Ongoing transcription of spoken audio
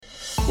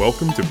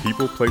Welcome to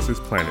People Places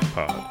Planet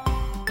Pod,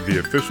 the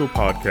official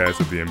podcast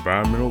of the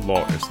Environmental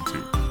Law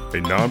Institute, a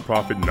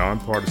nonprofit,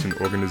 nonpartisan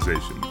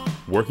organization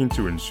working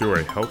to ensure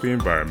a healthy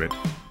environment,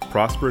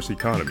 prosperous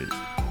economies,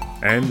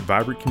 and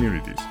vibrant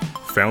communities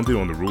founded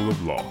on the rule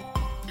of law.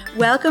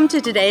 Welcome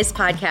to today's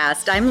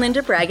podcast. I'm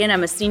Linda Bregan.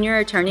 I'm a senior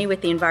attorney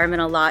with the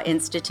Environmental Law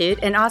Institute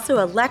and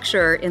also a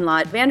lecturer in law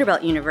at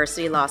Vanderbilt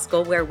University Law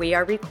School, where we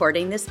are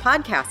recording this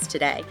podcast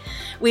today.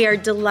 We are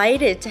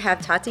delighted to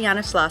have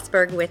Tatiana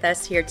Schlossberg with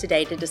us here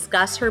today to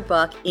discuss her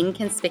book,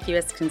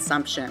 Inconspicuous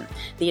Consumption,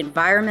 The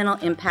Environmental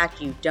Impact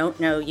You Don't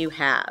Know You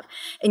Have.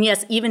 And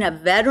yes, even a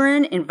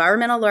veteran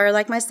environmental lawyer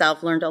like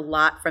myself learned a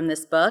lot from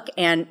this book.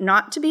 And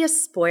not to be a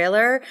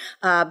spoiler,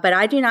 but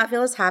I do not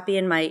feel as happy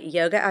in my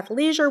yoga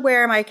athleisure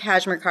wear, my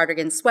cashmere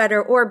cardigan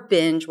sweater, or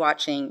binge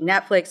watching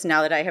Netflix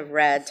now that I have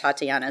read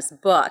Tatiana's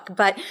book.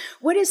 But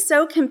what is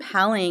so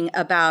compelling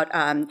about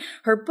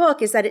her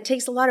book is that it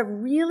takes a lot of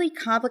really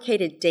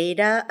complicated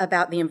data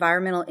about the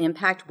environmental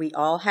impact we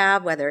all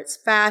have, whether it's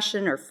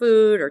fashion or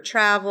food or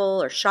travel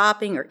or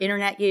shopping or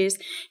internet use.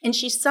 And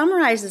she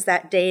summarizes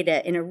that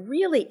data in a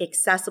really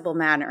accessible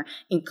manner,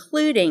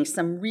 including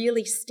some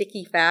really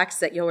sticky facts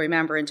that you'll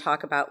remember and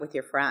talk about with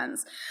your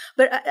friends.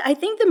 But I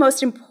think the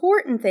most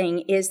important thing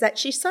is that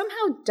she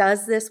somehow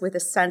does this with a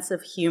sense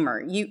of humor.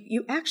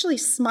 You actually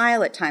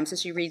smile at times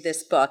as you read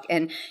this book,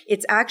 and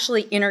it's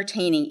actually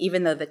entertaining,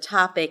 even though the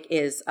topic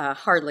is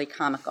hardly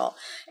comical.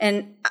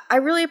 And I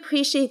really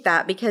appreciate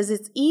that because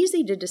it's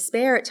easy to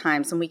despair at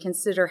times when we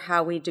consider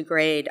how we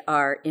degrade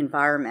our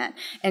environment.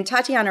 And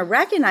Tatiana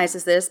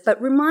recognizes this,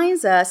 but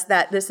reminds us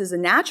that this is a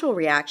natural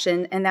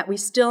reaction and that we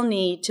still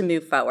need to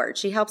move forward.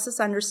 She helps us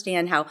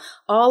understand how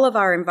all of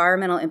our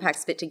environmental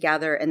impacts fit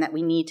together and that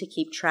we need to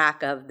keep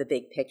track of the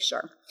big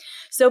picture.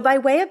 So by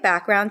way of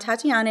background,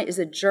 Tatiana is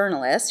a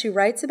journalist who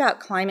writes about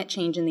climate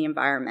change and the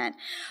environment.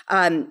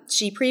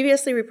 She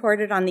previously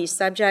reported on these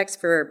subjects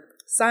for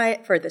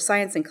the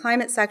science and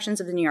climate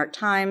sections of the New York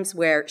Times,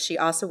 where she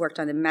also worked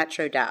on the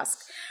Metro desk.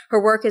 Her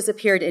work has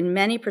appeared in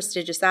many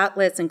prestigious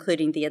outlets,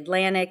 including The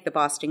Atlantic, the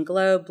Boston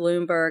Globe,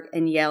 Bloomberg,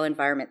 and Yale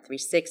Environment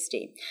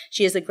 360.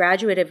 She is a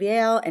graduate of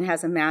Yale and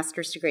has a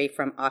master's degree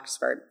from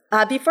Oxford.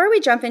 Before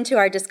we jump into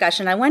our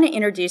discussion, I want to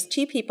introduce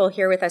two people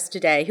here with us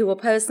today who will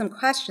pose some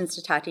questions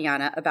to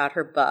Tatiana about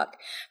her book.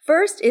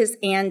 First is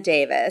Ann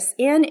Davis.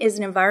 Ann is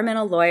an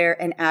environmental lawyer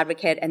and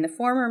advocate and the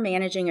former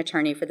managing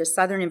attorney for the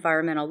Southern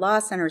Environmental Law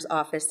Center's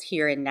office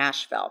here in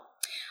Nashville.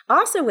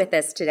 Also with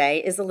us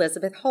today is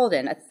Elizabeth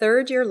Holden, a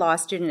third-year law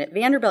student at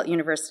Vanderbilt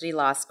University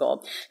Law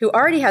School, who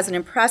already has an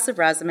impressive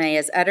resume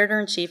as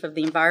editor-in-chief of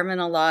the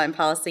Environmental Law and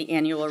Policy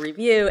Annual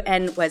Review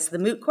and was the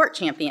moot court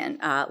champion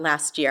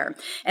last year.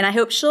 And I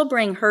hope she'll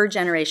bring her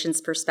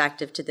generation's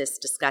perspective to this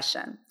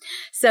discussion.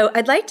 So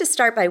I'd like to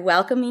start by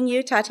welcoming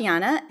you,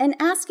 Tatiana, and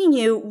asking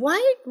you,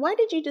 why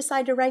did you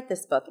decide to write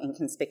this book,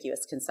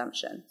 Inconspicuous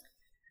Consumption?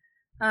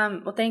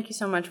 Well, thank you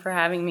so much for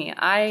having me.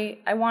 I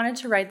wanted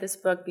to write this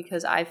book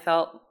because I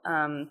felt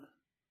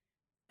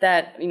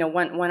that,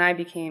 when I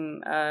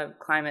became a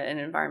climate and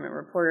environment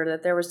reporter,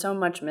 that there was so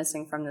much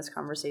missing from this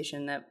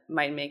conversation that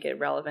might make it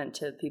relevant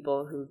to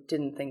people who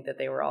didn't think that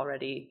they were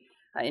already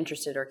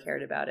interested or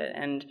cared about it.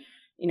 And,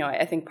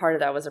 I think part of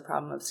that was a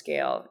problem of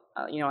scale.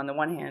 On the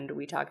one hand,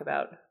 we talk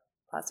about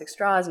plastic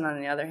straws, and on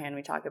the other hand,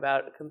 we talk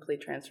about a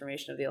complete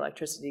transformation of the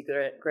electricity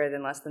grid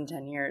in less than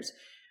 10 years.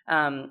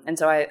 And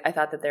so I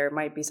thought that there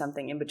might be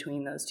something in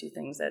between those two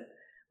things that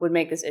would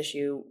make this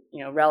issue,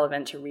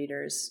 relevant to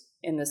readers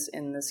in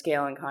the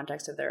scale and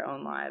context of their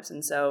own lives.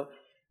 And so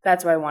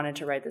that's why I wanted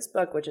to write this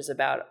book, which is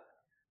about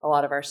a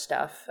lot of our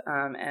stuff.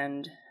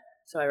 And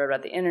so I wrote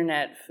about the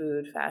internet,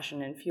 food,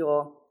 fashion, and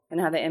fuel, and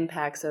how the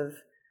impacts of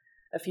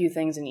a few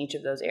things in each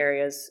of those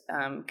areas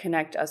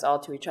connect us all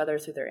to each other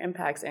through their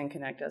impacts and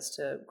connect us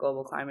to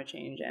global climate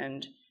change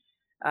and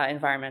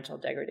environmental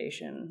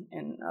degradation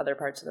in other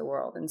parts of the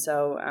world. And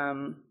so,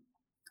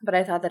 but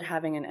I thought that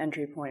having an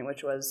entry point,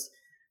 which was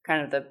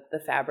kind of the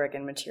fabric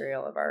and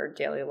material of our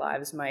daily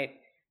lives, might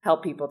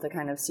help people to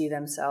kind of see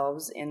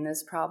themselves in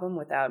this problem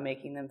without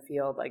making them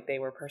feel like they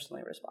were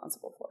personally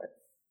responsible for it.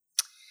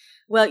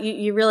 Well,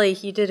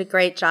 you did a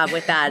great job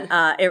with that.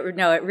 It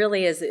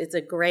really is. It's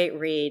a great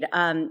read.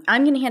 I'm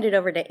going to hand it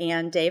over to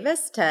Ann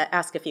Davis to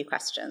ask a few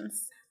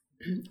questions.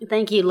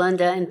 Thank you,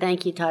 Linda, and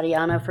thank you,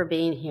 Tatiana, for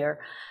being here.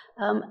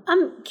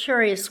 I'm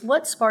curious,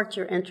 what sparked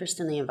your interest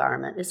in the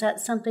environment? Is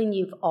that something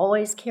you've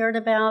always cared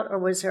about, or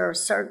was there a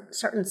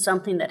certain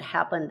something that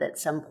happened at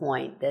some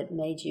point that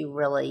made you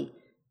really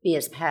be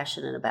as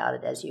passionate about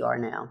it as you are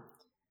now?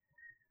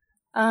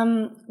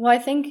 Well, I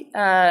think,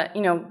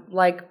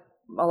 like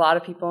a lot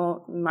of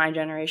people in my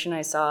generation,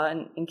 I saw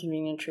an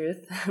Inconvenient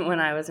Truth when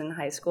I was in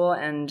high school,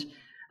 and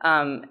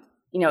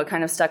it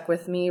kind of stuck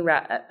with me.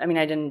 I mean,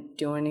 I didn't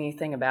do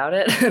anything about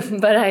it,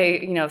 but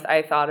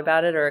I thought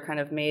about it, or kind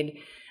of made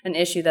an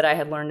issue that I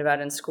had learned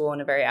about in school in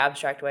a very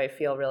abstract way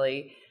feel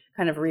really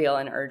kind of real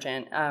and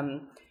urgent.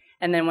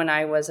 And then when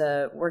I was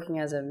working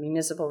as a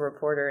municipal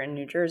reporter in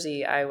New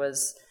Jersey, I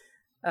was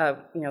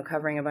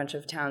covering a bunch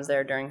of towns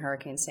there during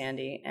Hurricane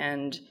Sandy,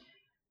 and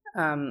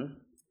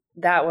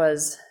that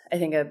was, I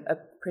think, a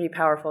pretty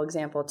powerful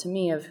example to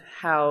me of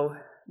how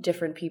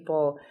different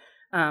people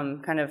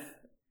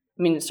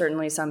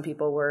certainly some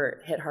people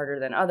were hit harder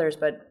than others,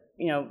 but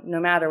no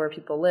matter where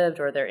people lived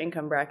or their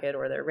income bracket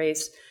or their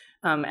race,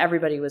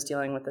 everybody was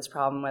dealing with this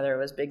problem, whether it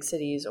was big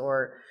cities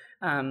or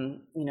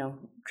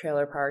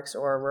trailer parks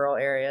or rural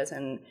areas,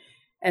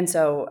 and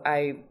so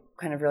I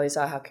kind of really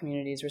saw how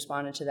communities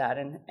responded to that,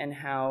 and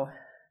how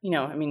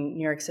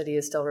New York City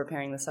is still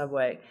repairing the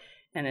subway,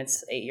 and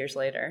it's 8 years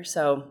later.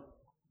 So,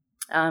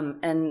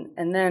 and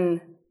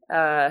then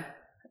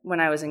when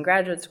I was in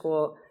graduate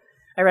school,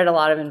 I read a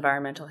lot of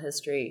environmental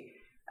history,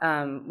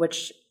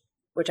 which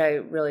I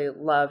really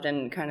loved,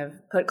 and kind of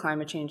put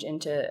climate change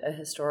into a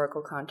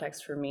historical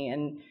context for me,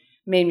 and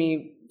made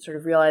me sort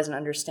of realize and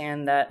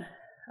understand that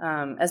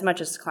as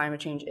much as climate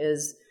change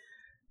is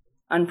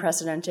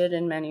unprecedented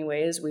in many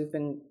ways, we've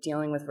been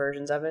dealing with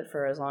versions of it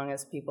for as long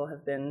as people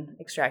have been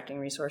extracting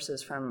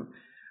resources from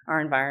our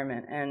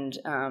environment,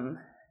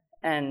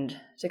 and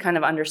to kind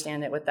of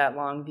understand it with that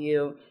long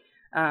view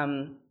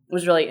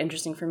was really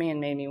interesting for me,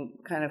 and made me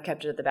kind of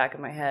kept it at the back of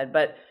my head.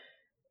 But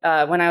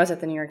when I was at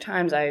the New York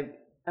Times, I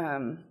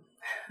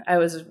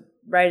was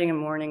writing a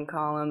morning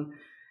column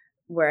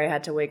where I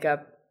had to wake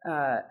up.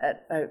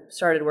 I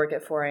started work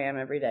at 4 a.m.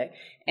 every day,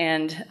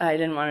 and I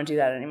didn't want to do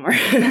that anymore.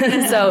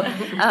 So,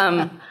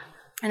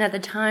 and at the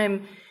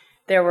time,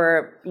 there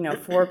were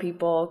 4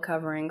 people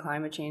covering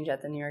climate change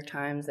at the New York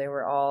Times. They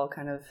were all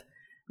kind of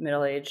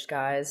middle-aged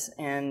guys,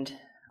 and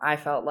I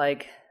felt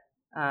like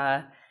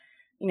that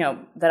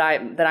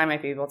I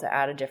might be able to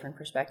add a different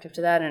perspective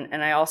to that,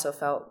 and I also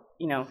felt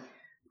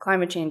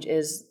climate change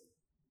is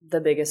the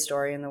biggest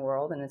story in the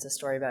world, and it's a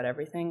story about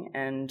everything.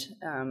 And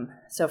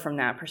so from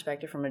that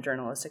perspective, from a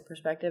journalistic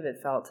perspective,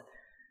 it felt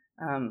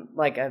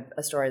like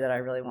a story that I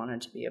really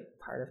wanted to be a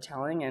part of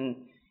telling,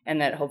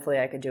 and that hopefully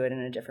I could do it in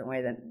a different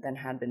way than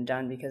had been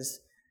done, because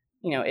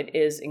it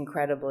is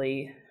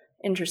incredibly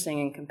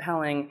interesting and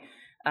compelling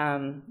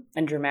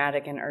and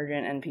dramatic and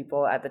urgent. And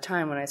people at the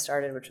time when I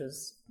started, which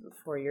was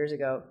 4 years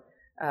ago,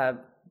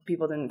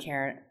 people didn't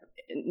care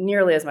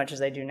nearly as much as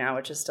they do now,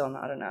 which is still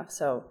not enough.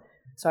 So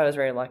I was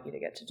very lucky to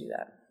get to do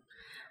that.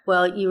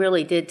 Well, you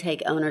really did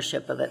take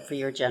ownership of it for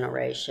your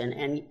generation,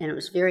 and it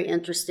was very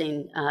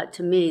interesting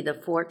to me, the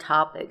 4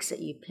 topics that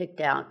you picked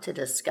out to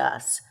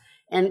discuss.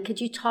 And could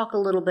you talk a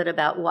little bit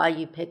about why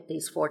you picked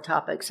these 4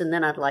 topics, and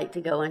then I'd like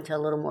to go into a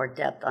little more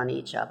depth on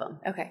each of them.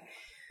 Okay.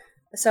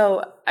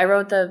 So I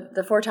wrote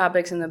the 4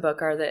 topics in the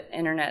book are the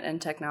internet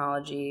and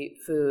technology,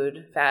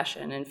 food,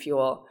 fashion, and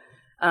fuel.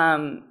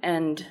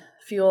 And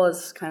fuel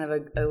is kind of a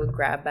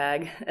grab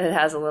bag. It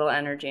has a little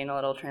energy and a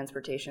little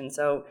transportation.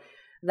 So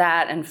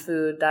that and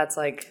food, that's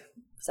like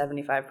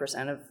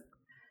 75% of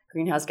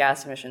greenhouse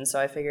gas emissions. So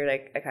I figured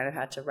I kind of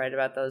had to write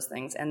about those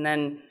things. And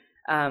then,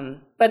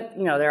 but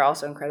they're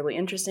also incredibly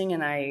interesting.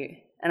 And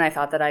I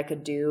thought that I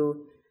could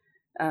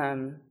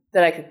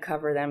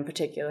cover them,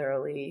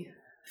 particularly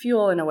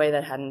fuel, in a way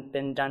that hadn't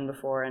been done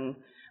before. And,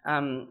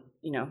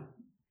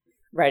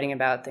 writing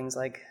about things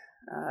like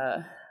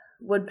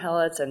wood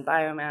pellets and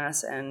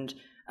biomass and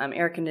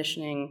air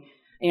conditioning.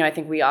 I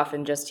think we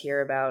often just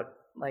hear about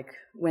like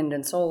wind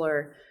and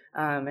solar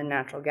and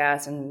natural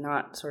gas, and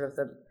not sort of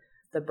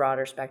the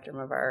broader spectrum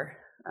of our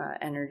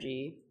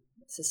energy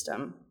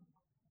system.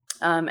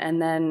 And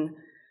then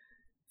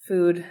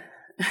food.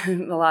 A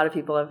lot of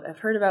people have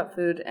heard about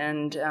food,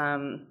 and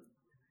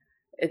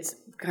it's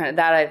kind of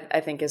that I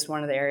think is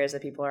one of the areas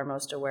that people are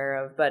most aware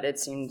of. But it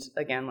seemed,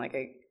 again, like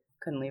I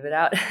couldn't leave it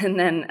out. And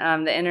then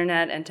the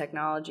internet and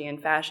technology and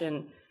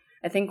fashion,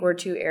 I think, were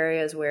 2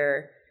 areas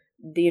where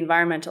the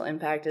environmental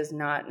impact is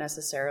not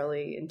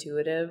necessarily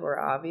intuitive or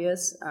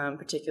obvious,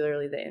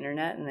 particularly the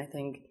internet. And I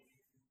think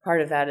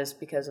part of that is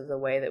because of the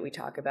way that we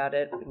talk about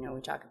it.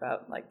 We talk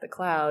about like the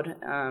cloud,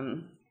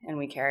 and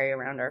we carry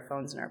around our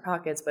phones in our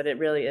pockets, but it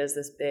really is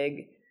this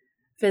big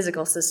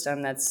physical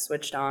system that's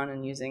switched on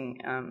and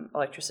using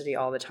electricity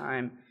all the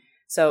time.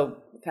 So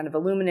kind of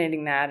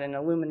illuminating that, and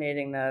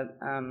illuminating the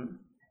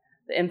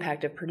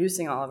impact of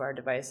producing all of our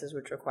devices,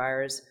 which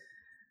requires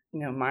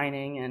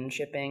mining and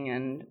shipping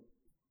and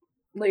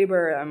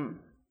labor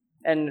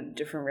and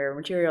different rare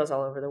materials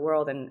all over the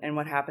world, and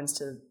what happens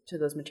to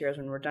those materials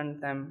when we're done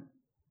with them,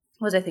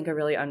 was, I think, a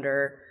really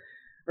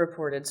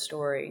underreported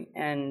story.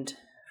 And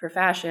for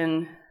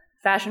fashion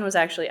was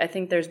actually, I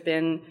think there's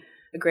been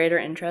a greater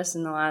interest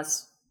in the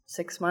last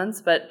 6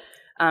 months, but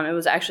it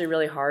was actually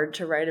really hard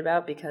to write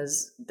about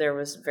because there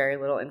was very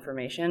little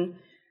information.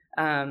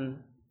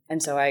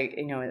 And so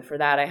for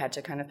that, I had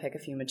to kind of pick a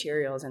few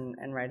materials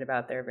and write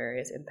about their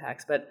various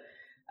impacts. But,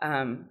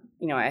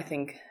 I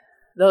think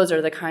those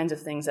are the kinds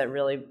of things that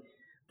really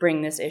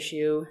bring this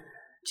issue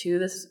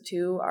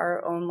to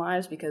our own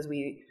lives, because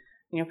we,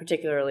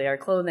 particularly our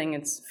clothing,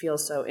 it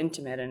feels so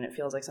intimate, and it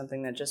feels like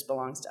something that just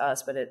belongs to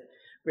us, but it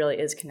really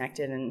is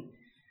connected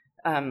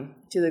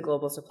to the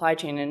global supply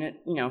chain. And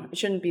it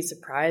shouldn't be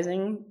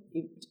surprising,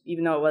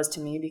 even though it was to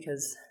me,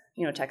 because,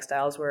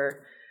 textiles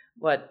were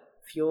what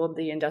fueled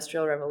the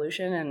Industrial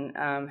Revolution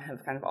and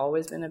have kind of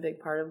always been a big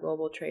part of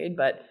global trade.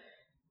 But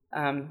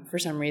For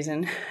some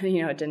reason,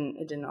 it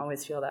didn't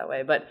always feel that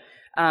way. But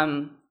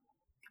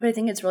I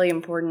think it's really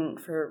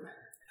important for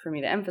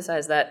me to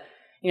emphasize that,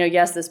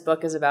 yes, this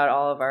book is about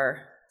all of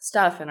our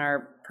stuff and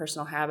our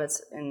personal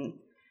habits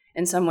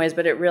in some ways,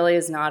 but it really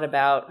is not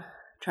about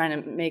trying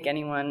to make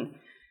anyone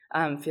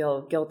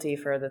feel guilty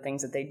for the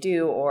things that they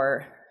do,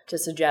 or to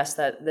suggest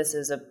that this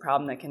is a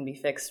problem that can be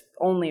fixed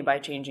only by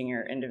changing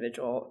your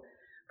individual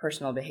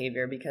personal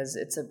behavior, because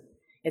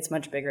it's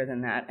much bigger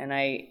than that. And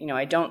I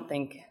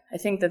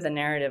think that the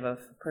narrative of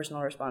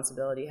personal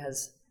responsibility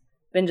has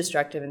been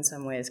destructive in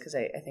some ways, because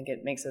I think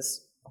it makes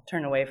us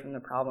turn away from the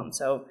problem.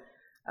 So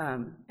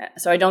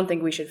I don't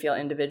think we should feel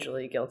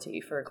individually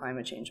guilty for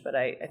climate change, but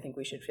I think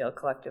we should feel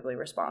collectively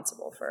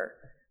responsible for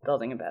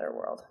building a better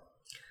world.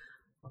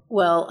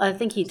 Well, I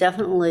think he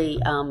definitely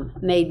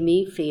made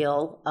me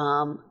feel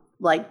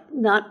like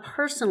not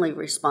personally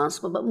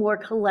responsible, but more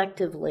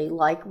collectively,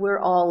 like we're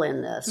all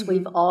in this. Mm-hmm.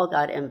 We've all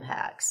got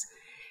impacts.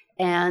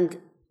 And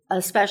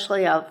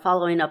especially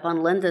following up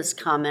on Linda's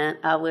comment,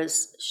 I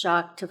was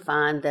shocked to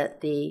find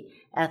that the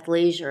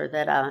athleisure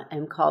that I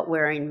am caught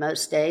wearing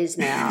most days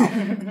now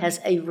has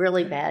a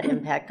really bad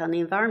impact on the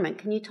environment.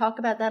 Can you talk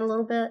about that a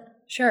little bit?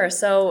 Sure.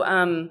 So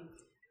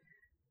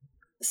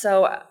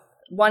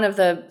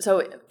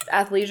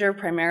athleisure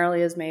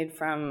primarily is made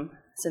from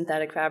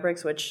synthetic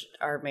fabrics, which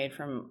are made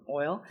from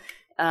oil,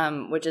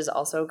 which is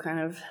also kind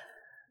of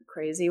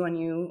crazy when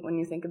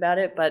you think about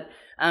it. But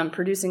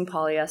producing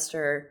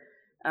polyester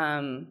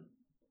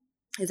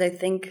is, I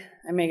think,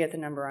 I may get the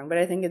number wrong, but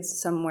I think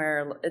it's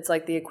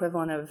like the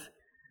equivalent of,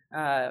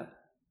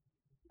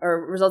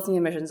 or results in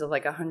emissions of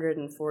like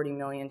 140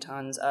 million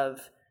tons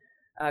of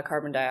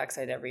carbon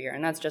dioxide every year,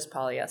 and that's just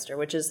polyester,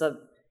 which is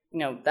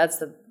that's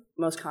the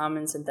most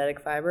common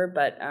synthetic fiber,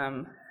 but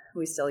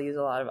we still use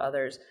a lot of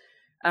others.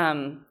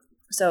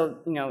 So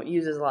it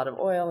uses a lot of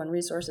oil and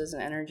resources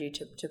and energy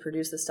to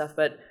produce this stuff.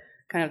 But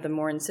kind of the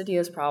more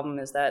insidious problem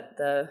is that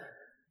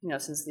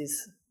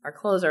since our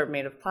clothes are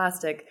made of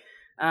plastic,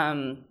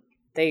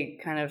 they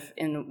kind of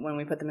when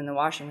we put them in the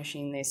washing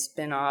machine, they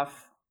spin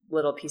off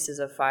little pieces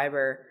of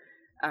fiber,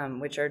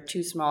 which are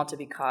too small to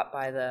be caught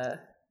by the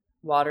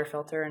water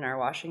filter in our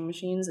washing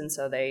machines, and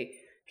so they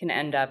can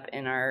end up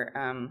in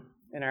our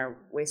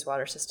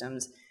wastewater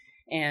systems.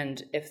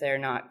 And if they're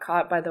not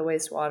caught by the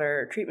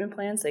wastewater treatment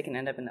plants, they can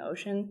end up in the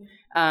ocean.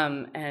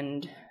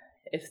 And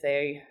if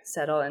they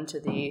settle into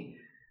the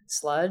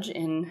sludge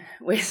in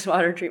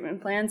wastewater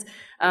treatment plants,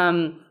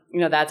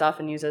 that's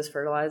often used as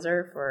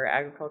fertilizer for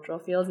agricultural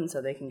fields, and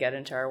so they can get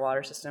into our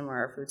water system or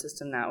our food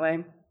system that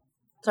way.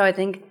 So I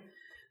think,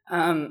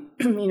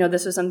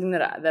 this was something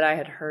that I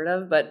had heard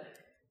of, but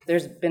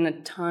there's been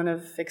a ton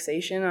of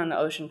fixation on the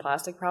ocean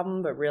plastic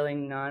problem, but really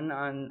none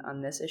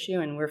on this issue.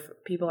 And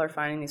people are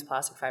finding these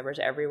plastic fibers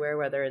everywhere,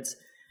 whether it's,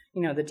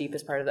 the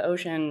deepest part of the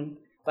ocean,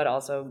 but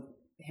also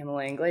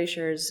Himalayan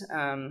glaciers,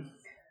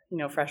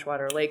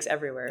 freshwater lakes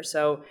everywhere.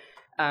 So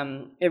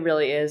it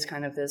really is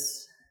kind of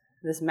this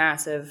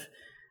massive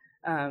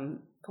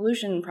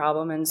pollution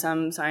problem. And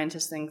some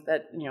scientists think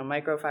that,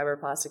 microfiber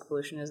plastic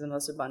pollution is the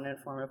most abundant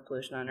form of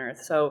pollution on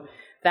Earth. So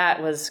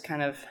that was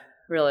kind of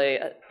really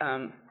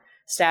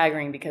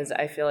staggering, because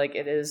I feel like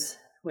it is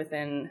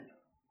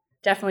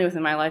definitely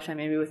within my lifetime,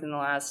 maybe within the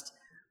last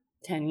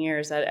 10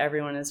 years, that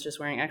everyone is just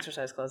wearing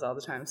exercise clothes all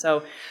the time.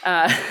 So,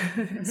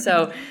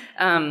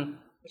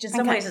 which in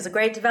some ways is a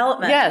great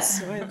development.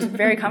 Yes, it's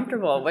very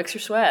comfortable, wicks your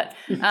sweat.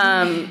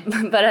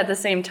 But at the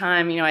same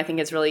time, I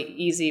think it's really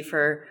easy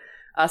for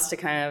us to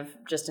kind of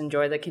just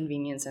enjoy the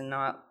convenience and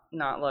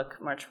not look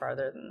much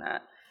farther than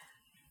that.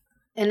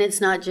 And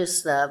it's not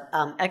just the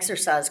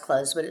exercise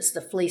clothes, but it's the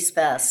fleece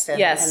vest and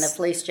the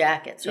fleece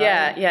jackets,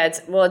 right? Yeah.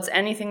 It's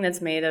anything that's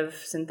made of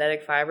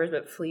synthetic fibers,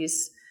 but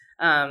fleece,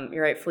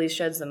 you're right, fleece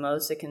sheds the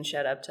most. It can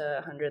shed up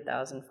to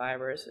 100,000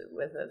 fibers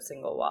with a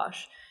single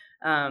wash,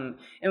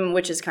 and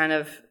which is kind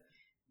of,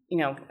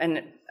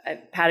 and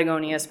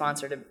Patagonia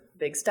sponsored a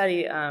big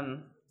study,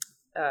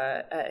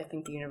 I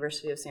think the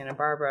University of Santa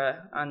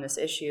Barbara, on this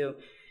issue.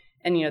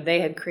 And,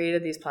 they had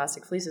created these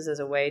plastic fleeces as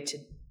a way to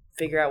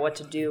figure out what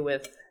to do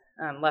with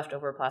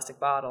leftover plastic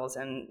bottles,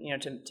 and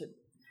to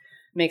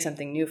make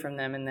something new from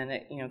them, and then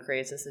it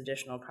creates this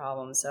additional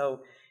problem. So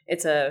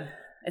it's I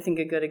think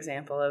a good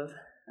example of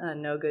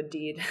no good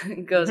deed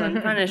goes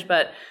unpunished,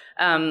 but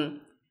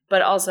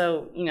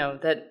also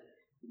that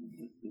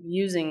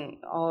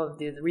using all of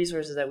the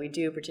resources that we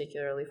do,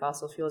 particularly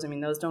fossil fuels,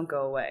 those don't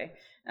go away,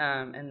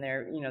 and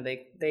they're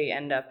they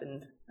end up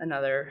in in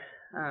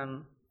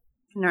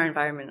our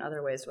environment in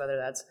other ways, whether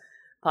that's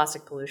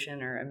plastic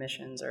pollution or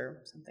emissions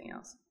or something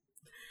else.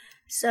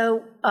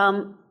 So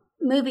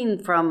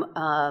moving from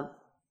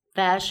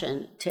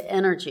fashion to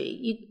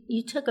energy,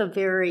 you took a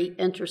very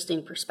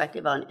interesting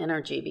perspective on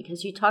energy,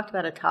 because you talked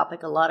about a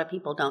topic a lot of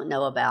people don't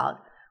know about,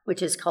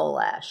 which is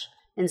coal ash,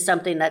 and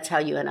something that's how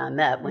you and I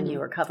met when you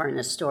were covering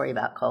a story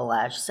about coal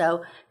ash.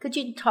 So could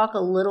you talk a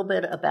little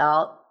bit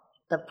about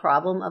the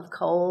problem of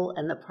coal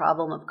and the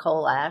problem of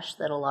coal ash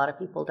that a lot of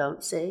people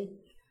don't see?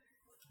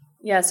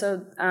 Yeah,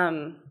 so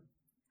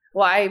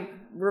Well,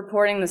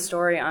 reporting the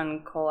story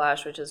on coal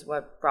ash, which is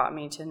what brought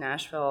me to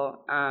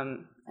Nashville,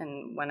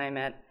 and when I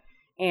met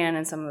Anne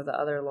and some of the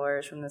other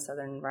lawyers from the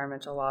Southern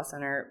Environmental Law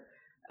Center,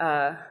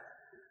 I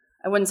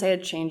wouldn't say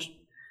it changed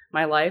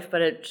my life,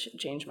 but it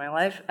changed my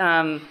life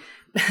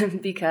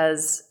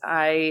because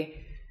I,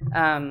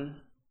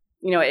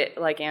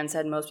 like Anne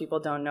said, most people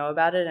don't know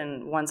about it,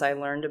 and once I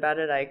learned about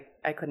it,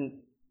 I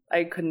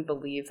couldn't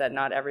believe that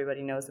not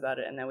everybody knows about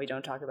it and that we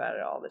don't talk about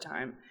it all the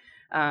time.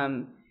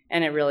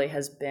 And it really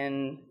has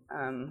been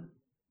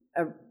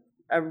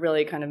a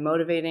really kind of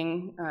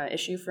motivating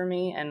issue for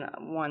me, and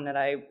one that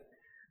I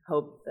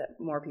hope that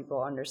more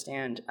people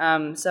understand.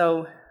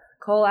 So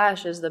coal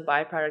ash is the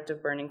byproduct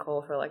of burning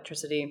coal for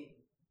electricity.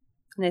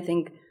 And I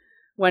think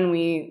when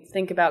we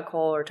think about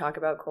coal or talk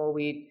about coal,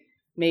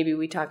 maybe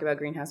we talk about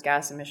greenhouse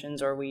gas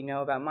emissions, or we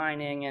know about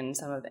mining and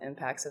some of the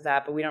impacts of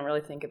that, but we don't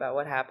really think about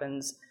what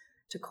happens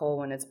to coal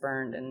when it's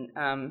burned.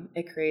 And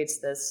it creates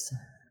this...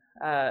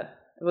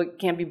 it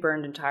can't be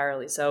burned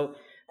entirely, so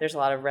there's a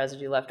lot of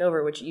residue left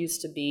over, which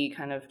used to be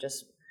kind of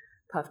just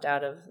puffed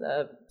out of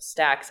the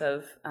stacks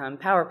of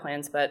power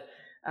plants, but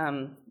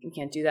you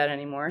can't do that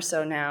anymore.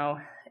 So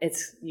now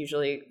it's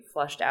usually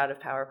flushed out of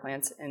power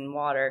plants in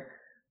water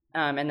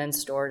and then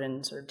stored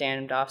in sort of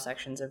dammed off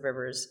sections of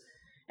rivers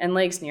and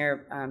lakes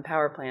near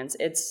power plants.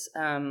 It's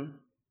one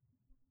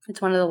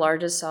of the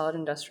largest solid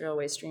industrial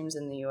waste streams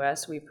in the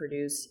U.S. We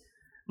produce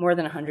more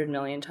than 100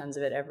 million tons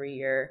of it every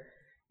year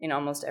in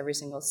almost every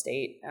single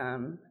state.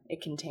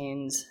 It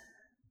contains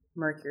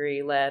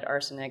mercury, lead,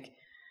 arsenic,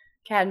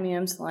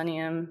 cadmium,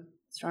 selenium,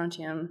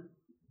 strontium.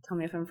 Tell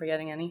me if I'm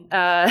forgetting any.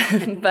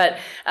 But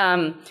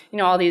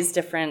all these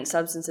different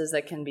substances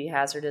that can be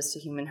hazardous to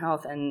human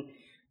health, and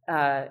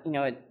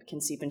it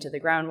can seep into the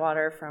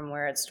groundwater from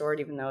where it's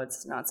stored, even though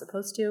it's not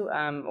supposed to,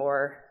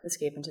 or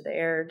escape into the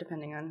air,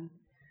 depending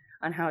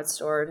on how it's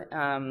stored.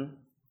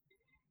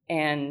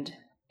 And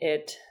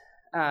it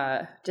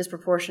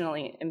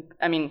disproportionately,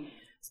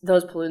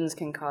 those pollutants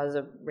can cause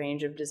a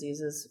range of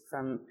diseases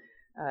from,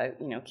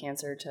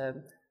 cancer to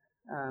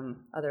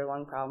other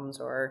lung problems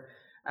or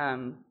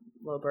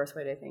low birth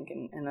weight, I think,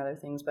 and other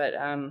things. But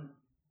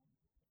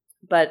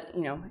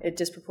it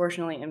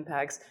disproportionately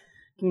impacts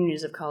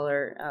communities of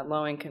color,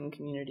 low-income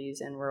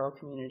communities, and rural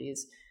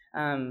communities,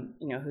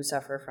 who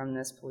suffer from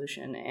this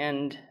pollution.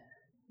 And,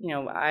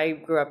 I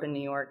grew up in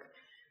New York.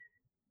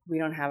 We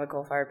don't have a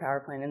coal-fired power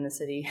plant in the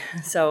city,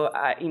 so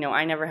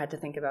I never had to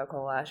think about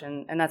coal ash,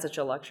 and that's such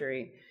a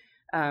luxury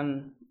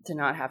to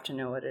not have to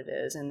know what it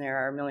is. And there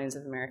are millions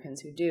of Americans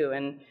who do,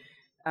 and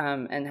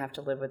have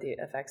to live with the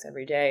effects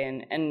every day.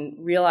 And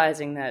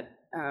realizing that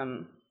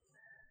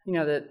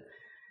that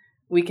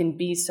we can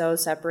be so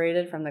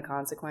separated from the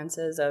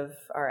consequences of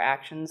our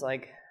actions,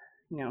 like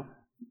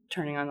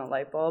turning on the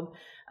light bulb,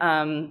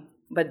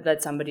 but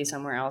that somebody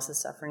somewhere else is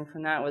suffering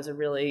from that, was a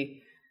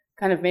really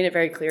kind of made it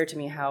very clear to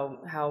me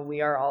how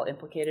we are all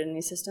implicated in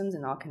these systems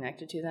and all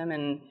connected to them.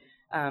 And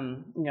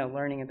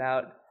learning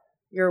about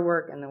your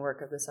work and the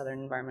work of the Southern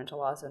Environmental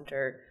Law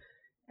Center,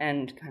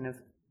 and kind of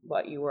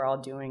what you were all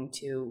doing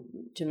to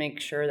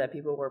make sure that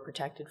people were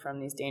protected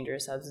from these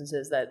dangerous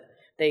substances that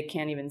they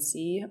can't even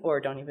see or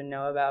don't even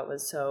know about,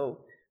 was so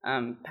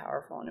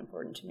powerful and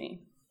important to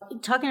me.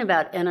 Talking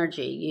about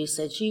energy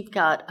usage, you've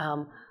got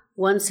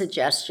one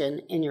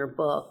suggestion in your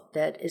book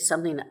that is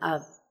something that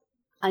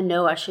I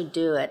know I should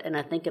do it, and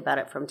I think about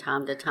it from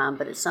time to time,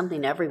 but it's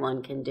something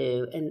everyone can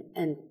do,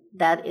 and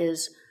that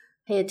is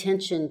pay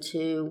attention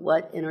to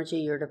what energy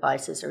your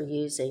devices are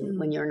using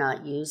when you're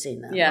not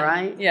using them,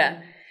 right?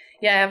 Yeah.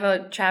 I have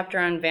a chapter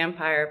on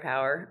vampire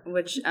power,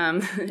 which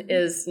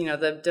is,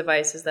 the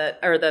devices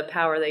the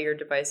power that your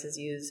devices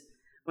use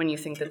when you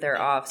think that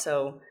they're off.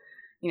 So,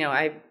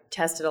 I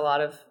tested a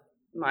lot of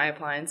my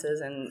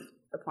appliances and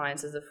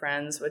appliances of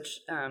friends,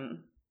 which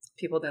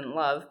people didn't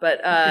love,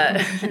 but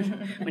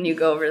when you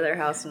go over to their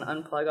house and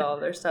unplug all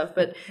of their stuff.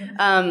 But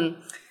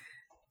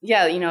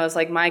it's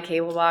like my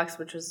cable box,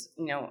 which was,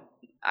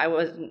 I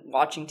wasn't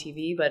watching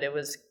TV, but it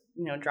was,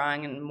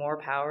 drawing in more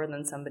power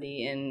than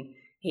somebody in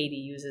Haiti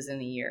uses in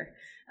a year.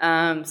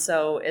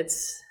 So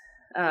it's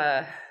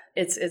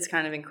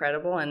kind of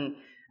incredible. And,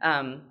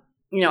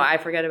 I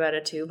forget about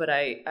it too, but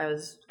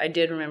I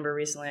did remember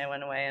recently I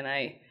went away and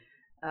I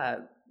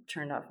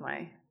turned off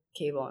my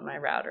cable and my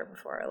router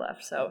before I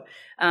left. So,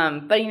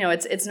 but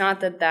it's not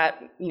that,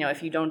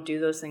 if you don't do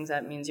those things,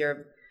 that means you're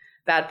a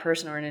bad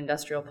person or an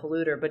industrial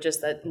polluter, but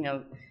just that,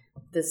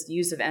 this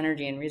use of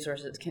energy and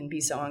resources can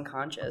be so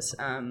unconscious.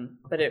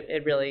 But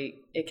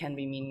it can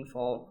be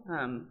meaningful,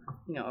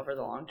 over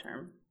the long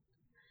term.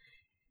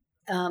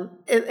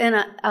 And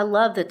I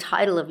love the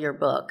title of your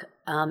book,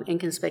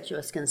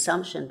 Inconspicuous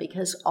Consumption,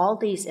 because all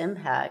these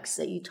impacts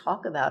that you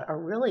talk about are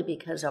really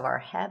because of our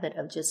habit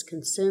of just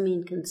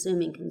consuming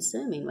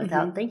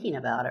without thinking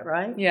about it,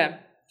 right? Yeah,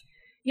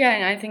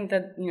 and I think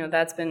that,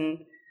 that's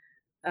been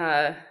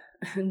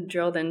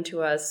drilled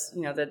into us,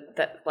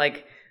 that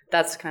like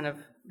that's kind of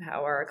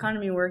how our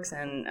economy works,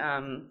 and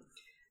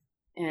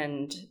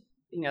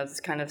this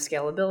kind of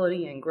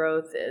scalability and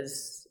growth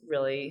is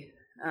really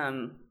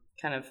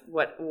kind of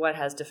what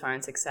has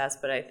defined success.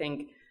 But I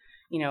think,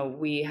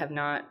 we have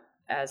not,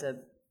 as a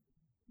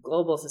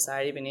global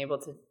society, been able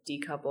to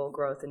decouple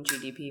growth in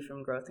GDP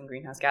from growth in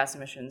greenhouse gas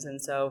emissions.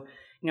 And so,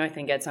 I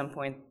think at some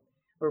point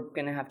we're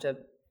going to have to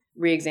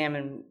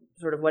re-examine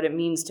sort of what it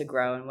means to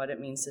grow and what it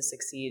means to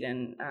succeed,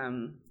 and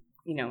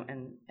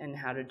and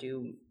how to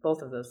do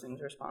both of those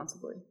things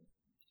responsibly.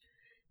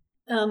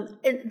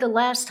 The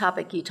last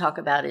topic you talk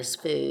about is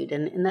food,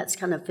 and that's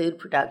kind of food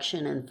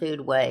production and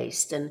food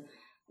waste. And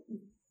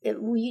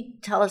will you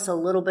tell us a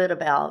little bit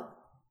about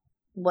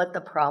what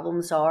the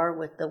problems are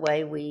with the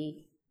way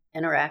we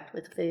interact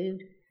with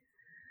food?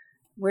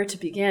 Where to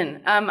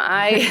begin?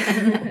 I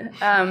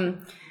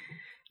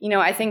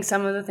think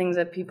some of the things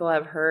that people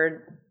have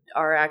heard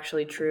are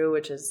actually true,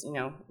 which is,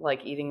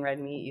 like eating red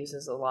meat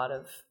uses a lot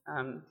of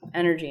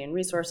energy and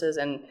resources,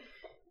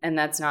 and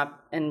that's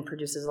not, and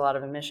produces a lot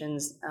of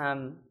emissions.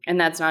 And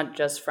that's not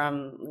just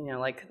from,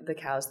 like the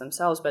cows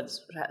themselves, but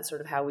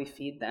sort of how we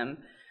feed them.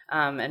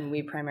 And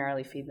we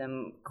primarily feed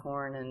them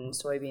corn and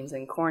soybeans,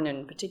 and corn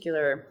in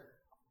particular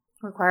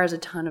requires a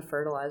ton of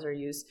fertilizer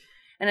use.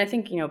 And I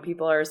think,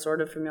 people are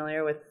sort of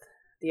familiar with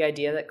the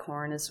idea that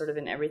corn is sort of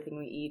in everything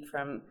we eat,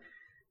 from,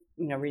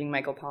 reading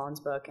Michael Pollan's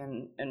book,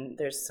 and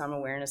there's some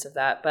awareness of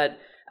that. But,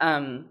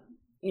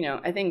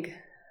 I think,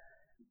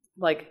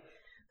 like,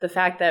 the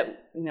fact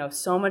that,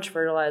 so much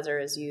fertilizer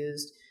is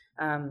used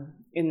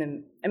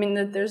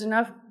there's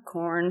enough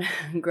corn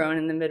grown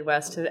in the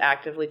Midwest to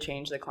actively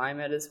change the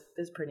climate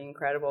is pretty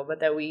incredible.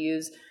 But that we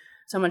use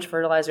so much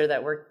fertilizer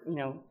that we're,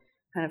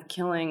 kind of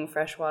killing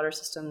freshwater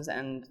systems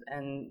and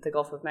the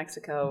Gulf of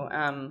Mexico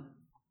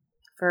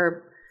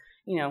for,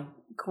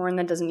 corn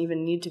that doesn't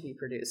even need to be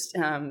produced,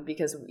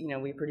 because,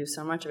 we produce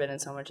so much of it,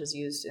 and so much is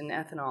used in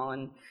ethanol.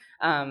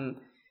 And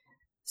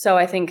so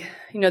I think,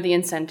 the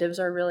incentives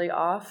are really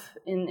off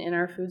in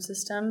our food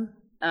system,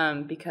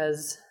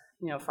 because,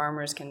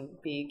 farmers can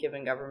be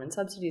given government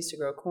subsidies to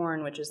grow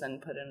corn, which is then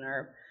put in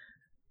our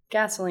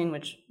gasoline,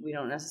 which we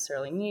don't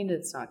necessarily need.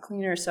 It's not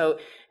cleaner. So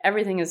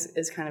everything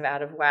is kind of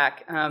out of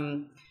whack.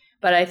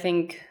 But I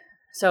think,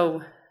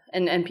 so,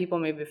 and people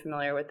may be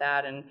familiar with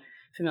that, and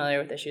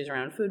familiar with issues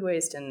around food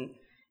waste, and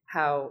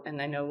how,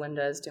 and I know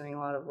Linda is doing a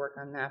lot of work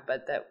on that,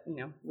 but that,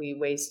 we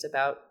waste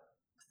about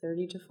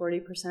 30 to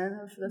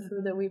 40% of the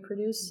food that we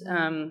produce,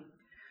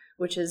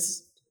 which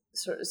is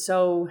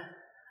so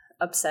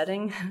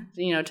upsetting,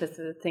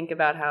 to think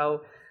about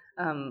how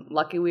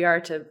lucky we are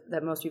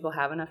that most people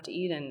have enough to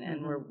eat,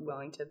 and we're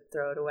willing to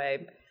throw it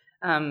away.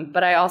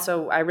 But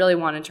I really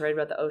wanted to write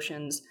about the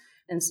oceans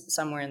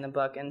somewhere in the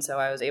book, and so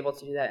I was able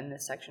to do that in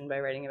this section by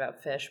writing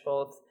about fish,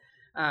 both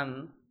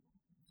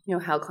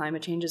how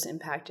climate change is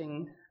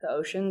impacting the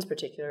oceans,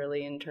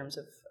 particularly in terms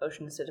of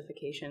ocean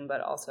acidification,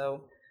 but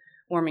also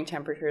warming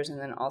temperatures, and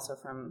then also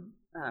from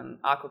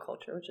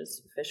aquaculture, which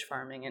is fish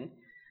farming.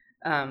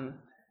 And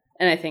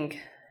I think,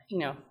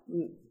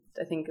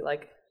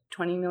 like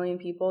 20 million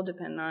people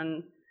depend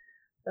on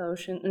the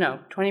ocean. No,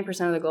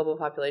 20% of the global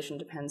population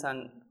depends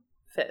on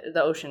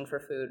the ocean for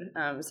food.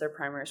 It's their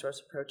primary source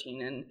of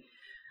protein. And,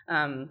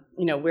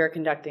 we're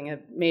conducting a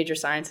major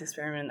science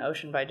experiment in the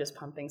ocean by just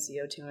pumping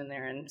CO2 in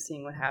there and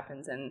seeing what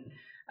happens. And,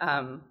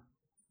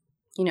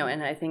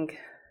 and I think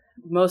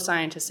most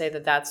scientists say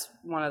that that's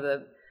one of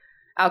the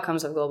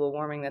outcomes of global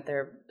warming that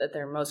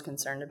they're most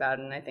concerned about.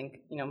 And I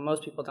think,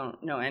 most people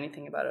don't know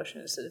anything about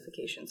ocean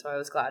acidification. So I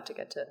was glad to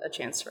get a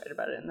chance to write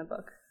about it in the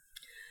book.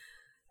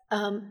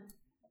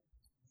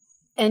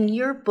 And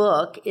your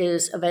book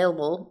is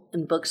available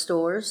in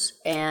bookstores,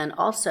 and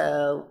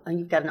also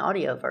you've got an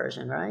audio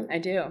version, right? I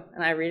do,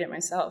 and I read it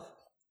myself.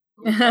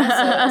 So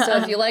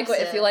if you like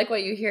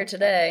what you hear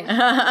today,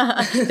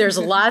 there's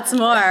lots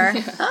more.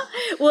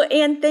 Well,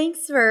 Anne,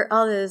 thanks for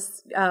all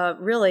those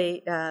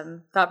really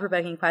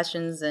thought-provoking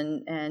questions,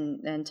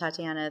 and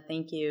Tatiana,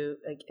 thank you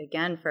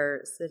again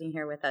for sitting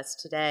here with us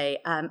today.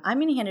 I'm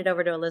going to hand it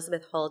over to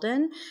Elizabeth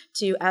Holden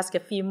to ask a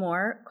few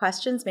more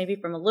questions, maybe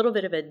from a little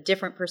bit of a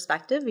different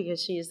perspective,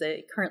 because she is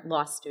a current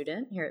law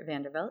student here at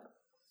Vanderbilt.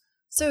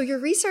 So your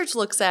research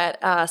looks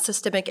at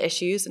systemic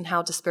issues and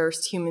how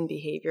dispersed human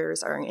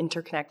behaviors are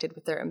interconnected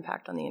with their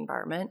impact on the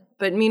environment.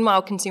 But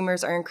meanwhile,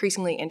 consumers are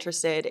increasingly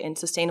interested in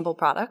sustainable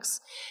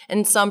products,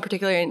 and some,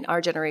 particularly in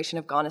our generation,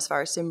 have gone as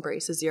far as to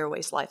embrace a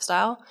zero-waste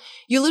lifestyle.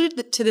 You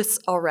alluded to this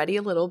already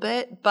a little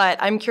bit, but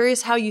I'm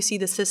curious how you see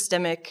the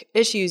systemic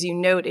issues you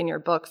note in your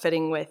book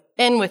fitting with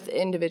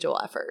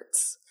individual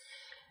efforts.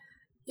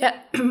 Yeah,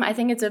 I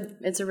think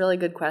it's a really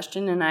good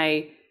question, and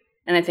I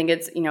think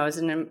it's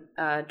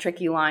a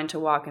tricky line to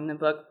walk in the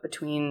book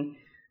between,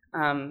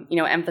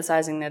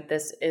 emphasizing that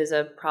this is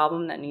a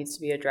problem that needs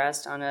to be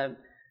addressed on a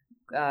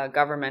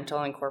governmental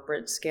and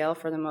corporate scale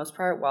for the most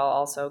part, while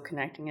also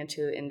connecting it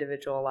to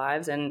individual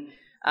lives. And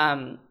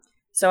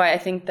so I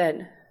think that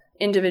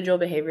individual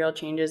behavioral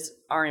changes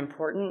are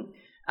important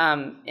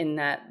in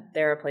that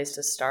they're a place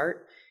to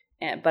start,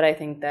 but I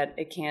think that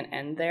it can't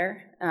end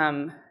there.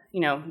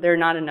 There are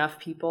not enough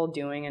people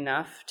doing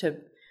enough to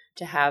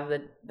have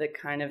the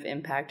kind of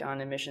impact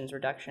on emissions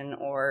reduction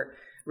or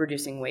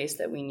reducing waste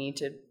that we need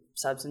to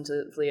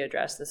substantively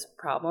address this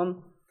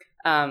problem.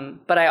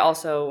 But I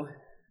also,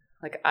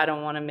 I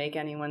don't want to make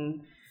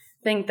anyone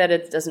think that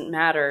it doesn't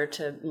matter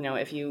to,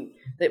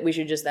 that we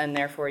should just then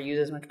therefore use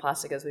as much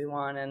plastic as we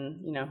want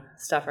and,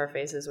 stuff our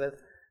faces with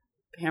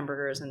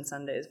hamburgers and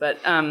sundaes, but,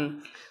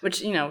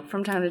 which,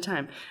 from time to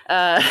time.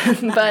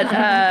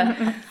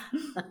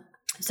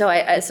 So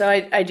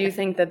I do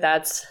think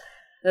that's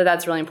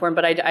really important,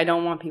 but I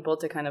don't want people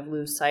to kind of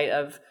lose sight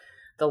of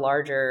the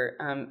larger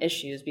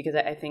issues, because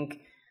I think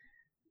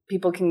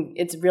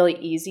it's really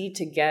easy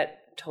to get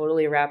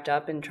totally wrapped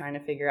up in trying to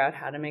figure out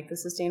how to make the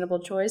sustainable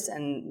choice,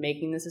 and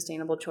making the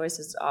sustainable choice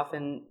is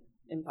often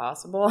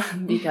impossible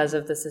because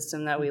of the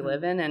system that we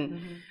live in.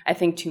 And I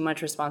think too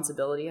much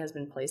responsibility has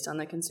been placed on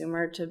the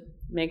consumer to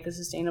make the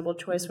sustainable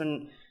choice,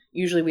 when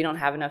usually we don't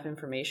have enough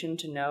information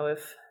to know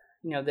if,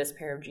 this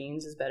pair of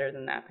jeans is better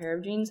than that pair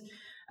of jeans.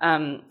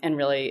 And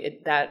really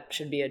that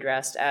should be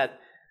addressed at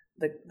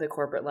the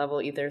corporate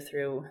level, either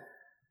through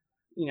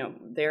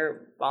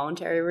their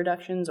voluntary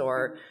reductions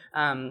or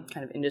kind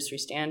of industry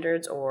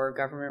standards or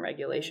government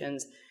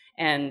regulations.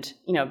 And,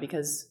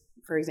 because,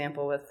 for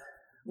example, with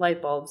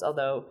light bulbs,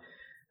 although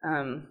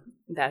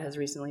that has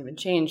recently been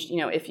changed,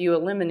 if you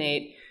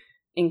eliminate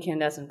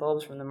incandescent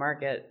bulbs from the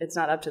market, it's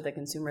not up to the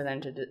consumer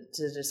then to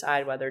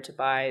decide whether to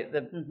buy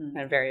the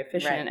kind of very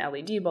efficient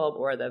LED bulb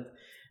or the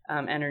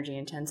energy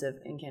intensive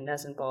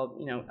incandescent bulb.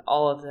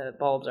 All of the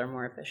bulbs are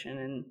more efficient.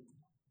 And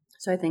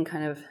so I think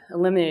kind of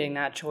eliminating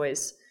that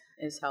choice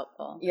is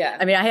helpful. Yeah.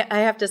 I mean, I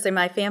have to say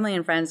my family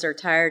and friends are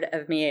tired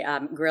of me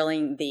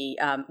grilling the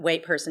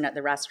wait person at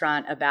the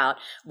restaurant about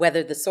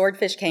whether the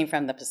swordfish came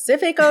from the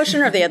Pacific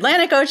Ocean or the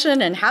Atlantic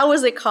Ocean and how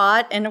was it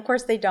caught. And of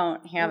course they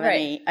don't have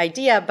any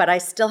idea, but I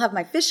still have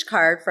my fish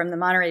card from the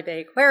Monterey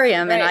Bay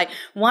Aquarium and I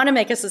want to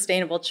make a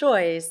sustainable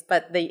choice,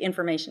 but the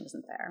information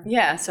isn't there.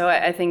 Yeah. So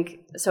I think,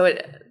 so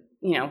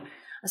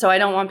I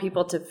don't want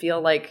people to feel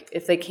like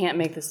if they can't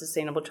make the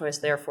sustainable choice,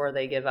 therefore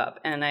they give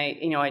up. And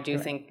I do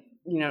think,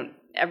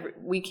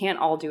 we can't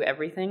all do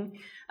everything,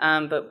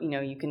 but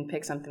you can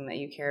pick something that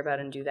you care about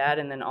and do that,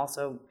 and then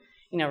also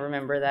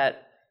remember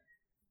that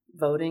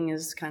voting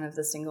is kind of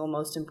the single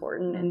most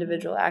important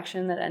individual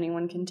action that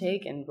anyone can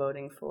take, and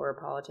voting for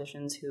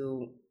politicians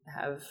who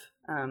have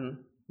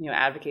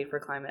advocate for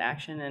climate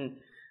action, and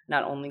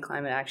not only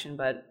climate action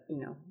but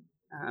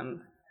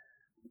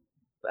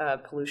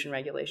pollution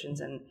regulations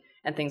and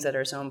things that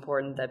are so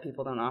important that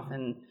people don't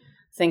often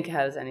think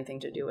has anything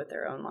to do with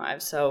their own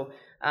lives. So,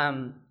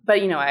 but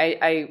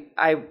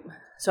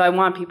so I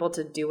want people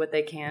to do what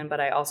they can, but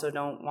I also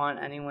don't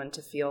want anyone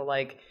to feel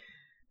like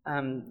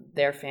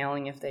they're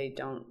failing if they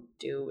don't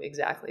do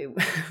exactly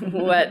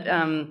what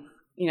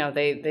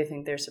they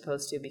think they're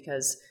supposed to,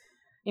 because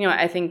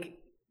I think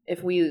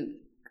if we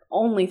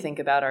only think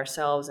about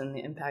ourselves and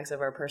the impacts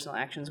of our personal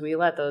actions, we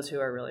let those who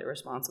are really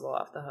responsible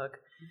off the hook,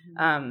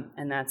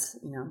 and that's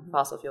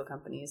fossil fuel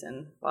companies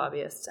and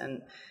lobbyists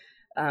and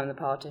the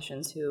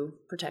politicians who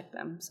protect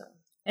them. So,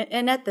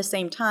 and at the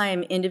same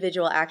time,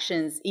 individual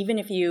actions, even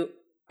if you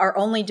are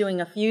only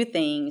doing a few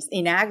things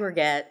in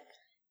aggregate,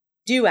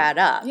 do add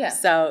up. Yeah.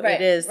 So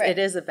it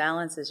is a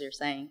balance, as you're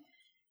saying.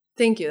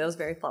 Thank you. That was a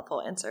very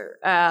thoughtful answer.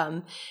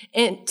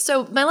 And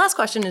so my last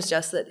question is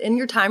just that in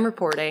your time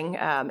reporting,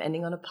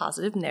 ending on a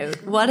positive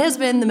note, what has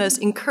been the most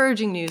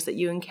encouraging news that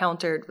you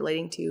encountered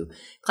relating to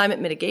climate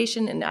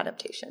mitigation and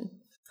adaptation?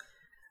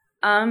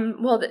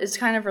 Well, it's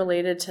kind of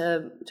related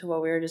to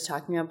what we were just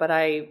talking about, but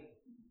I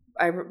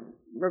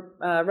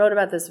wrote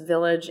about this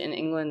village in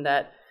England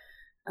that,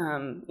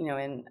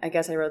 and I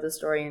guess I wrote the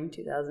story in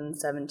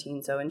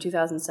 2017. So in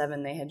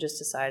 2007, they had just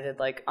decided,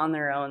 on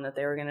their own, that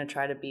they were going to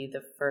try to be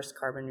the first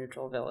carbon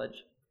neutral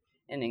village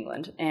in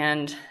England.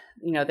 And,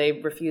 they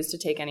refused to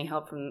take any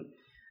help from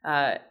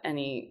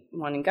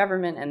anyone in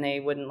government, and they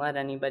wouldn't let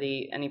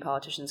any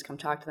politicians come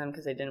talk to them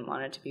because they didn't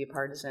want it to be a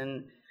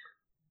partisan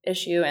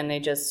issue. And they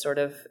just sort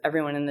of,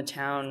 everyone in the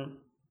town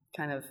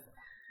kind of,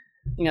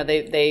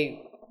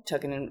 they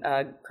took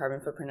a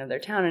carbon footprint of their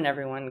town, and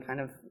everyone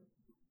kind of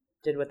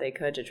did what they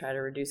could to try to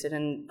reduce it.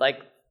 And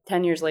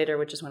 10 years later,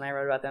 which is when I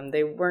wrote about them,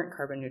 they weren't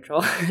carbon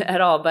neutral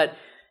at all, but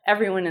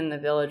everyone in the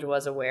village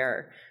was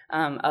aware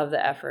of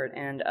the effort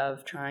and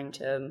of trying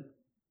to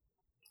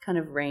kind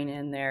of rein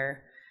in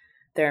their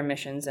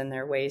emissions and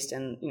their waste.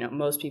 And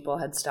most people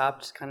had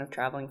stopped kind of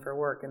traveling for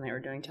work, and they were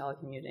doing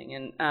telecommuting,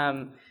 and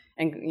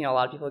a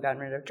lot of people had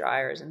gotten rid of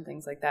dryers and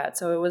things like that.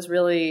 So it was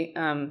really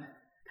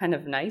kind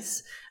of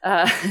nice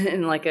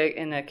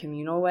in a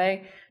communal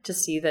way to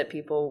see that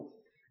people,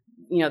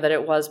 that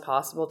it was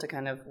possible to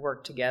kind of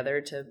work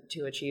together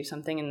to achieve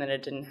something, and that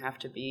it didn't have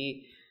to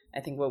be,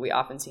 I think, what we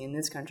often see in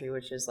this country,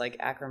 which is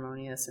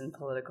acrimonious and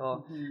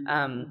political,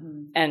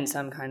 and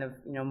some kind of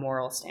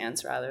moral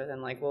stance, rather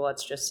than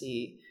let's just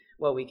see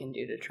what we can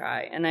do to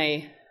try. And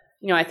I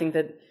think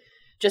that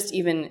just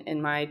even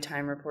in my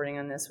time reporting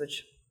on this,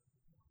 which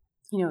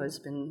it's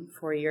been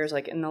 4 years,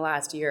 in the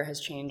last year has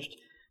changed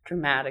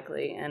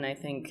dramatically. And I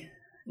think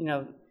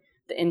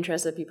the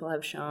interest that people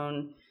have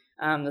shown,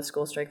 the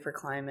school strike for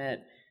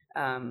climate,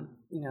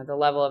 the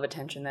level of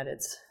attention that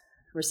it's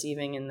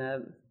receiving in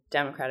the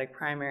Democratic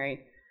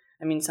primary.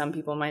 I mean, some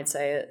people might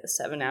say a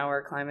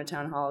 7-hour climate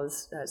town hall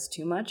is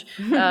too much,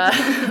 but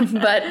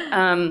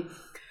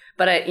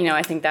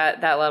I think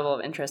that level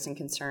of interest and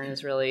concern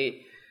is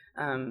really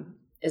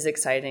is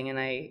exciting, and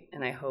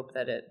I hope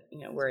that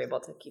we're able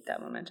to keep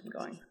that momentum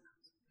going.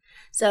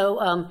 So,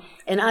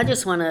 and I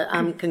just want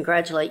to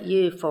congratulate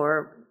you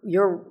for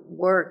your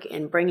work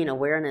in bringing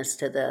awareness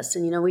to this.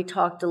 And, we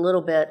talked a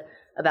little bit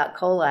about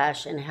coal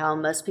ash and how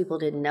most people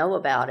didn't know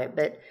about it,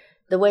 but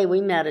the way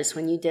we met is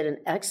when you did an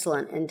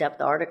excellent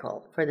in-depth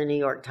article for the New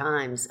York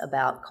Times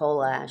about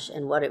coal ash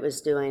and what it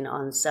was doing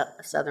on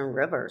southern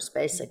rivers,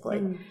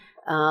 basically,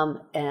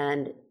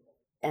 and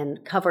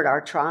covered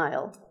our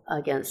trial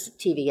against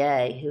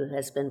TVA, who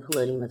has been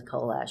polluting with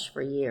coal ash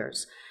for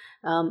years.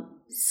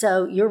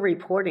 So your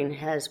reporting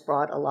has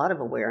brought a lot of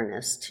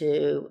awareness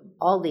to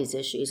all these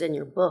issues, and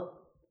your book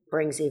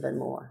brings even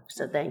more.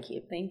 So thank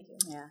you. Thank you.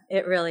 Yeah,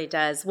 it really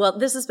does. Well,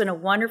 this has been a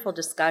wonderful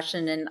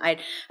discussion, and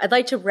I'd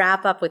like to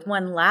wrap up with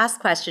one last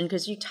question,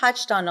 because you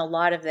touched on a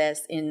lot of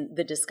this in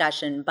the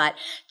discussion, but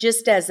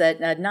just as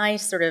a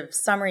nice sort of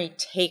summary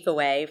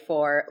takeaway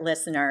for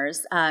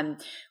listeners,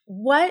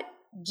 what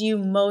do you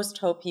most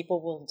hope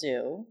people will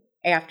do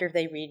after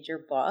they read your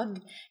book?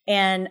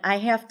 And I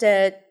have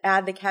to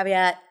add the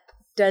caveat,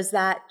 does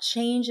that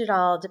change at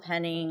all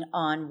depending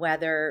on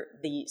whether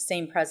the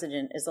same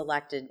president is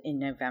elected in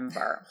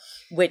November,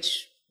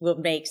 which will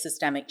make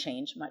systemic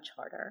change much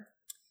harder?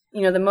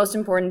 The most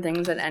important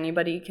things that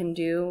anybody can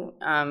do,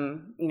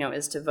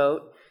 is to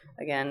vote,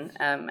 again,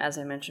 as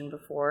I mentioned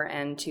before,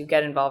 and to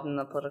get involved in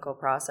the political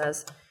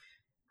process.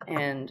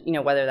 And,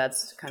 whether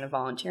that's kind of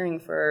volunteering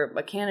for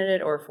a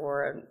candidate or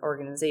for an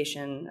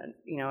organization,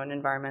 an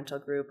environmental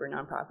group or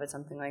nonprofit,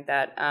 something like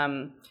that.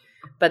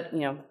 But,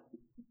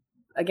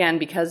 again,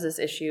 because this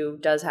issue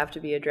does have to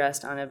be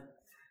addressed on a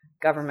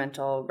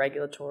governmental,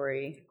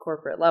 regulatory,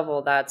 corporate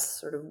level,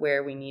 that's sort of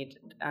where we need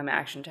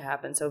action to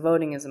happen. So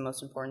voting is the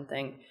most important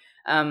thing.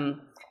 The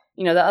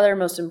other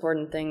most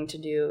important thing to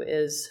do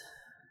is,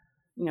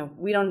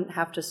 we don't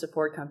have to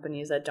support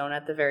companies that don't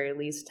at the very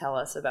least tell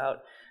us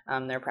about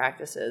their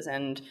practices.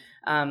 And,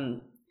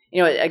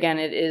 again,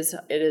 it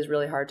is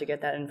really hard to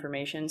get that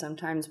information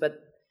sometimes, but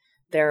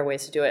there are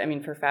ways to do it. I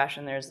mean, for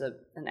fashion, there's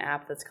an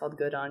app that's called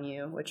Good On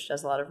You, which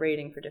does a lot of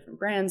rating for different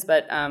brands.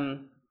 But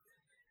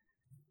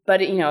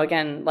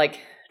again, like,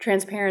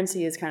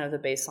 transparency is kind of the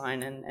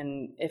baseline.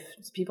 And if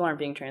people aren't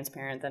being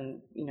transparent,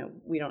 then,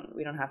 we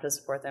don't have to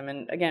support them.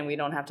 And again, we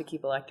don't have to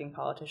keep electing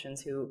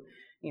politicians who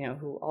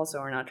also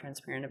are not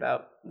transparent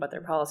about what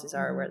their policies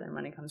are or where their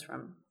money comes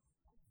from.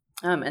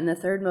 And the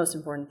third most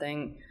important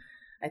thing,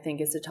 I think,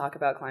 is to talk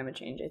about climate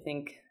change. I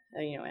think,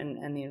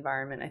 and the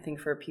environment. I think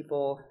for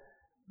people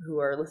who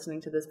are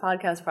listening to this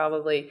podcast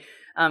probably,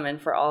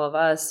 and for all of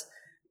us,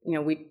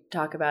 we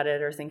talk about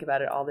it or think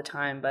about it all the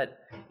time, but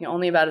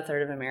only about a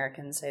third of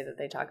Americans say that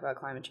they talk about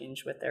climate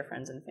change with their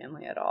friends and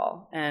family at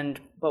all.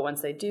 But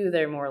once they do,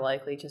 they're more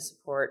likely to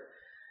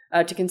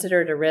to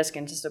consider it a risk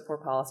and to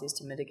support policies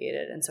to mitigate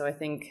it. And so I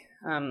think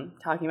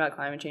talking about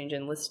climate change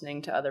and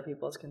listening to other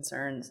people's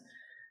concerns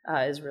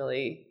is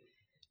really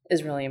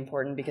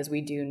important, because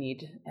we do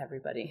need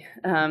everybody.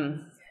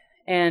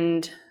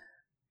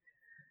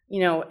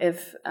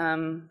 If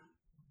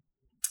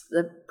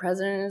the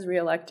president is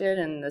reelected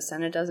and the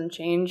Senate doesn't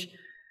change,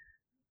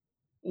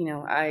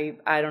 I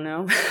don't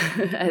know.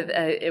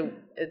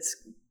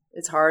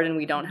 It's hard, and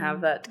we don't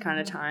have that kind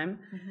of time.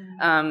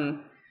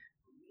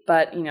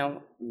 But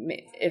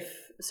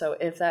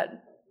if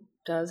that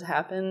does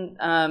happen,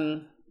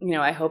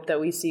 I hope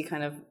that we see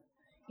kind of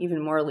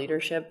even more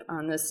leadership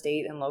on the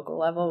state and local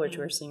level, which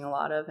we're seeing a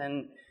lot of,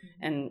 and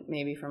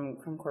maybe from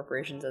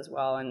corporations as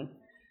well. And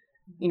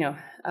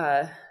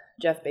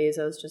Jeff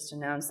Bezos just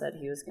announced that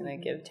he was going to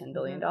give $10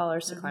 billion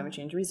to climate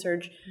change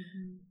research.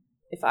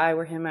 If I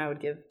were him, I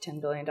would give $10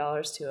 billion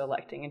to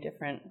electing a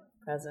different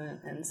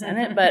president and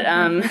Senate. But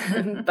I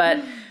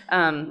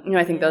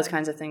think those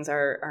kinds of things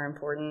are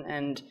important,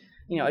 and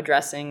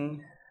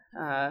addressing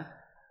there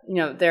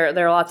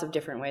are lots of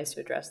different ways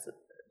to address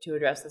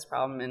this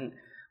problem, and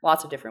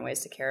lots of different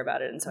ways to care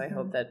about it. And so I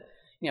hope that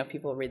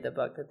people read the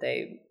book, that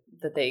they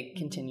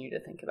continue to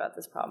think about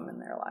this problem in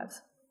their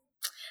lives.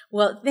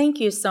 Well, thank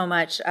you so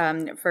much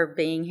for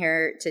being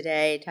here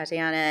today,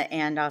 Tatiana,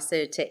 and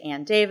also to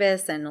Ann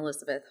Davis and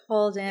Elizabeth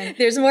Holden.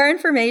 There's more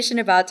information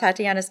about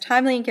Tatiana's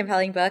timely and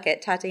compelling book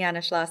at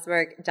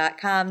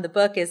TatianaSchlossberg.com. The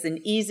book is an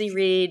easy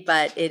read,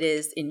 but it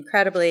is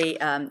incredibly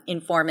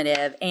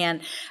informative.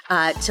 And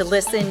to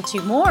listen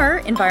to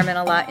more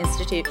Environmental Law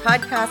Institute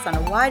podcasts on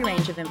a wide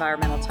range of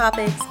environmental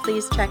topics,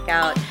 please check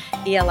out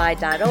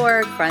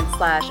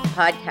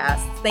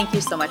eli.org/podcasts. Thank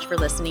you so much for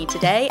listening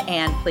today,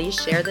 and please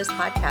share this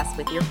podcast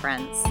with your friends.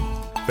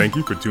 Thank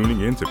you for tuning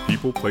in to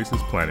People,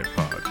 Places, Planet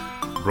Pod,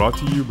 brought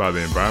to you by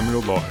the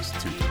Environmental Law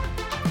Institute.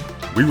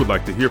 We would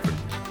like to hear from you,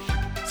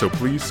 so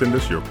please send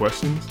us your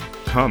questions,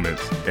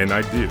 comments, and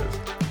ideas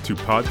to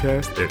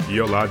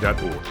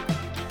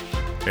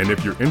podcast@eli.org. And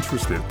if you're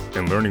interested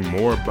in learning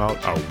more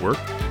about our work,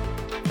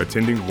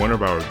 attending one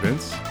of our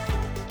events,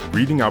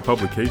 reading our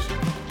publication,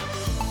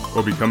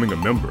 or becoming a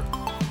member,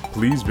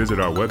 please visit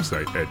our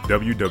website at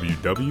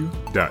www.eli.org.